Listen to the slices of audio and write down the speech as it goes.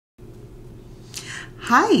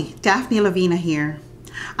Hi, Daphne Lavina here.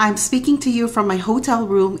 I'm speaking to you from my hotel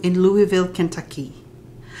room in Louisville, Kentucky.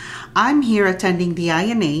 I'm here attending the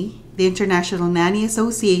INA, the International Nanny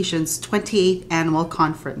Association's 28th Annual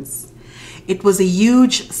Conference. It was a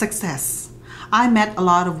huge success. I met a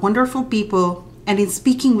lot of wonderful people, and in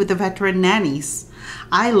speaking with the veteran nannies,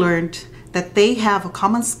 I learned that they have a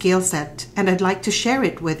common skill set, and I'd like to share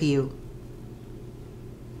it with you.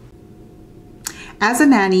 As a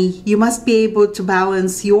nanny, you must be able to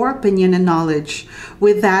balance your opinion and knowledge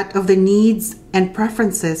with that of the needs and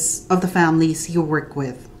preferences of the families you work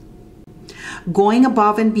with. Going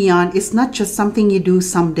above and beyond is not just something you do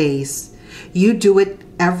some days. You do it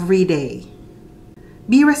every day.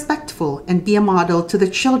 Be respectful and be a model to the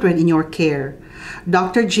children in your care.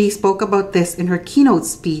 Dr. G spoke about this in her keynote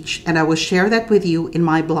speech, and I will share that with you in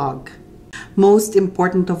my blog. Most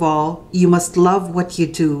important of all, you must love what you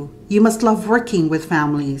do. You must love working with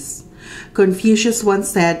families. Confucius once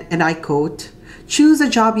said, and I quote, "Choose a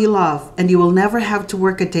job you love and you will never have to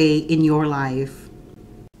work a day in your life."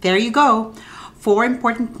 There you go. 4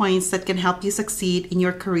 important points that can help you succeed in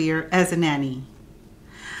your career as a nanny.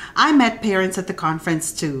 I met parents at the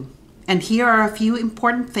conference too, and here are a few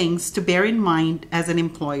important things to bear in mind as an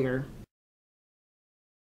employer.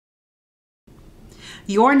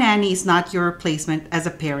 Your nanny is not your replacement as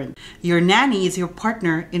a parent. Your nanny is your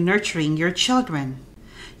partner in nurturing your children.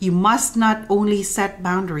 You must not only set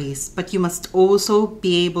boundaries, but you must also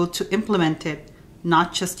be able to implement it,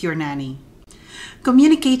 not just your nanny.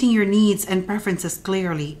 Communicating your needs and preferences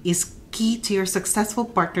clearly is key to your successful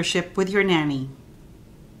partnership with your nanny.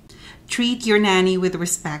 Treat your nanny with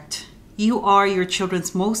respect. You are your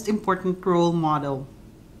children's most important role model.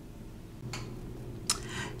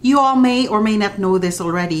 You all may or may not know this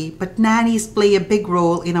already, but nannies play a big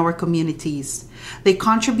role in our communities. They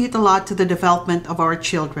contribute a lot to the development of our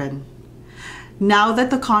children. Now that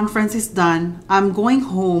the conference is done, I'm going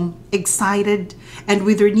home excited and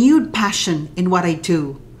with renewed passion in what I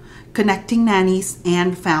do, connecting nannies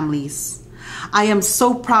and families. I am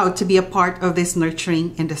so proud to be a part of this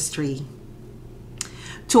nurturing industry.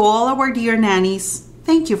 To all our dear nannies,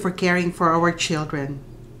 thank you for caring for our children.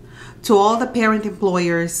 To all the parent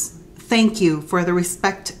employers, thank you for the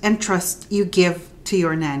respect and trust you give to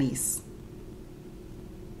your nannies.